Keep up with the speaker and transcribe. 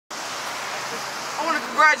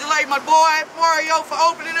congratulate my boy Mario for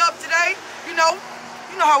opening up today. You know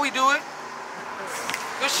how we do it.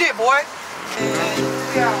 Good shit, boy.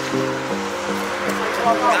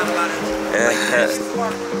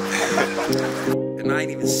 And I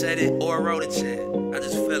ain't even said it or wrote it yet. I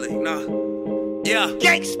just feel it, Yeah.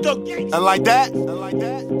 Gangsta. And like that.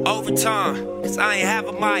 Overtime, cause I ain't have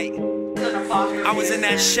a mic. I was in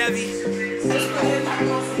that Chevy.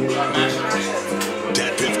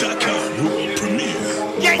 DatPiff.com world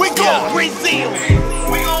premiere. We gon' Brazil.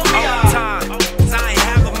 We gon' Overtime, cause I ain't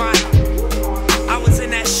have a mic. I was in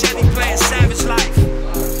that Chevy playing Savage Life.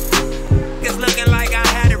 It's looking like I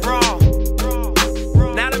had it wrong.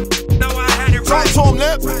 Now them know I had it right. Talk to 'em,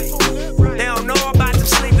 Lip. They don't know about them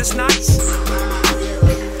sleepless nights.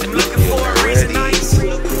 I'm looking for a reason nice.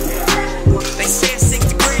 They said 6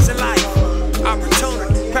 degrees in life.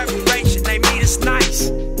 Opportunity, preparation, they meet us nice.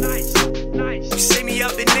 You see me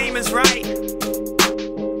up in Neiman's, right?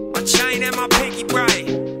 My chain and my pinky bright.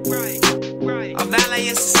 A valet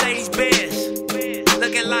in Mercedes Benz.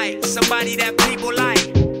 Looking like somebody that people like.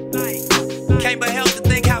 Can't but help to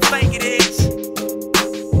think how fake it is.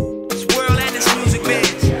 This world and this music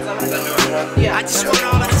biz. I just want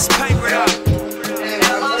all of this paper up.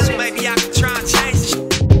 So maybe I can try and change this.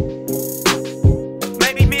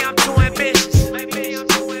 Maybe me, I'm too ambitious.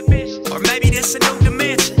 Or maybe this a new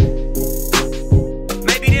dimension.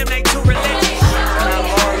 Maybe them, they too religious.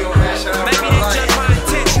 Maybe they judge my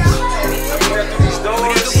intentions. But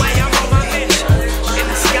either way, I'm on my mission. In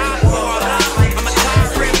the sky, for love, I'm a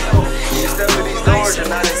time ribbon.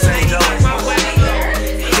 Like my weapon.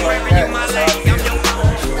 Wherever you my lady, I'm your own.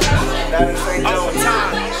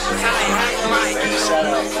 Overtime, cause I ain't have a mic.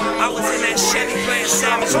 I was in that Chevy playing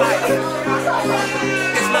Savage Life.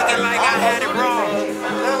 It's looking like I had it wrong.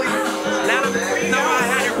 Now them know I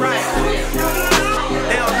had it right.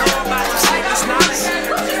 They don't know about the sleepless nights.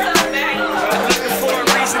 I'm looking for a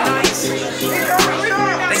reason nice.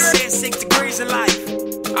 They said 6 degrees in life.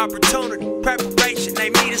 Opportunity, preparation, they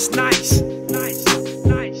meet us nice.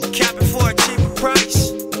 Capping for a cheaper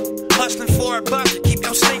price. Hustling for a budget, keep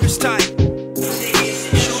your sneakers tight.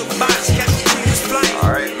 Shoot a box, catch the cheapest flight.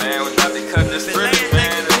 Alright, man, we about to cut this ribbon,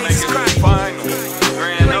 man, and make it the final.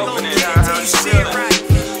 Grand opening. You see it right.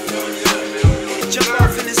 Jump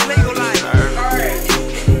off in this legal life.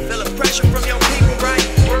 Feel the pressure from your people, right?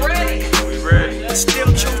 We're ready. We ready. But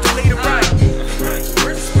still choose to lead it right.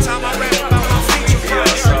 Time I rap about my feature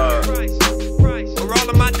price. For all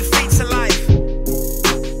of my defeats in life.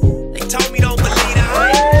 They told me don't believe the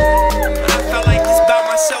hype. But I felt like this about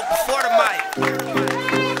myself before the mic.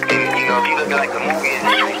 You know, if you look like the movie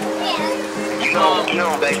industry, you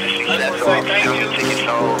know, basically, that's all. You tickets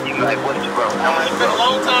sold. You like, what's the road? It's been a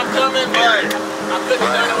long time coming, but I couldn't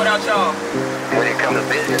have done it without y'all. When it comes to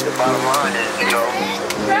business, the bottom line is, we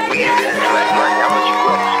get business like money. How much you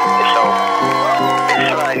gross? And so,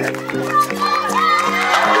 it's like, I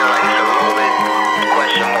feel like it's a little bit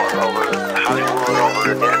question mark over Hollywood, over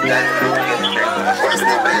the movie industry. What's the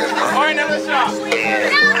new business, man? Alright, now let's go.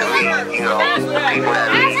 And to me, the people that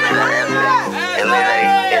lead to that effort, and let they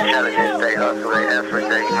intelligence, they hustle, they effort,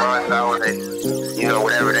 they mind power, they,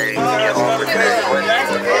 whatever they can offer to their question,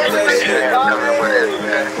 they should have something with it.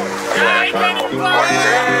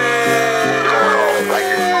 Like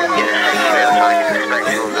this, in the city, they were trying to get respect,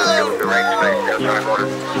 it was the right space, they were trying to go to,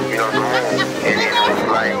 the moon, and it was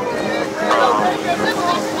like,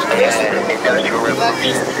 industrial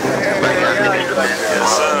revolution, like, it's the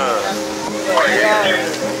business,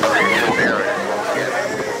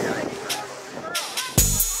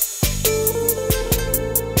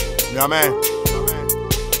 Yeah, man.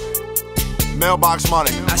 Mailbox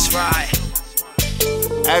money. That's right.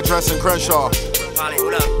 Address in Crenshaw. Polly,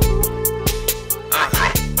 what up?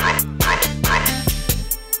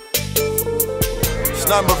 It's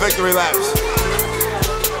nothing but victory laps.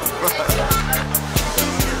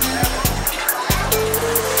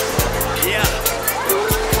 Yeah.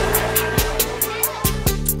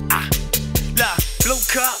 Blue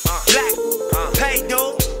cup, black, pay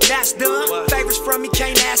dude, that's done. Favors from me,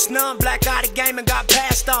 can't ask none. Black out of game and got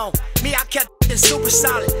passed on. Me, I kept it super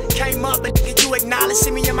solid. Came up and you acknowledge.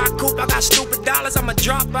 See me in my coupe, I got stupid dollars. I'm a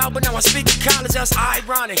dropout, but now I speak in college. That's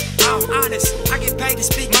ironic. I'm honest. I get paid to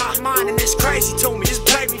speak my mind, and it's crazy to me. Just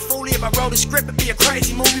play me fully. If I wrote a script, it'd be a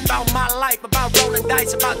crazy movie about my life, about rolling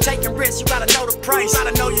dice, about taking risks. You gotta know the price.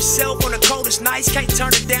 Gotta know yourself on the coldest nights. Can't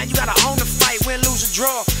turn it down. You gotta own the fight. Win, lose, or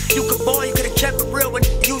draw. You could ball, you could've kept it real, but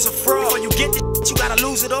use a fraud. Before you get the you gotta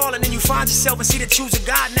lose it all, and then you find yourself and see the choose of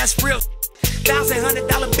God, and that's real.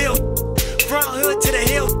 $1,100 bill, front hood to the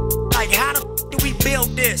hill. Like how the do we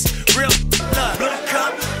build this? Real love, blue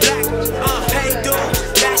cup, black, pay dues.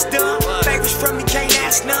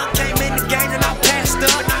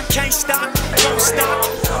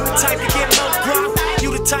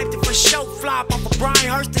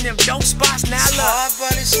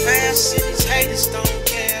 blessings, haters don't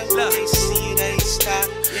care. When they see you, they stop.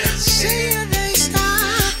 See you, they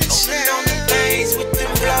stop. Open on the things with them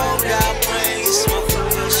blowed out brains. Smoking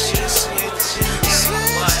good shit, switching. See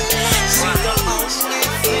the only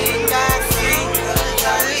thing I think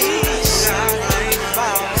about is shining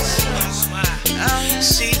balls.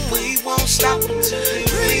 See, we won't stop until we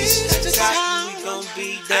reach the top. We gon'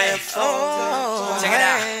 be there for. Check it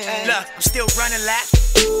out. Look, I'm still running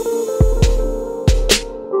laps.